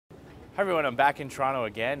Hi everyone, I'm back in Toronto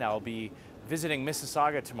again. I'll be visiting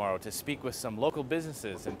Mississauga tomorrow to speak with some local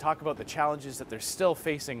businesses and talk about the challenges that they're still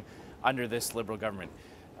facing under this Liberal government.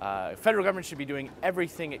 Federal government should be doing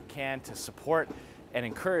everything it can to support and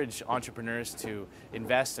encourage entrepreneurs to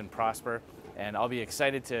invest and prosper, and I'll be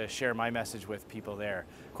excited to share my message with people there.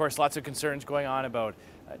 Of course, lots of concerns going on about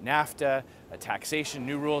NAFTA, taxation,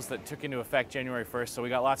 new rules that took into effect January 1st, so we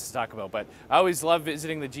got lots to talk about. But I always love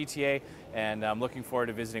visiting the GTA, and I'm looking forward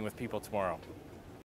to visiting with people tomorrow.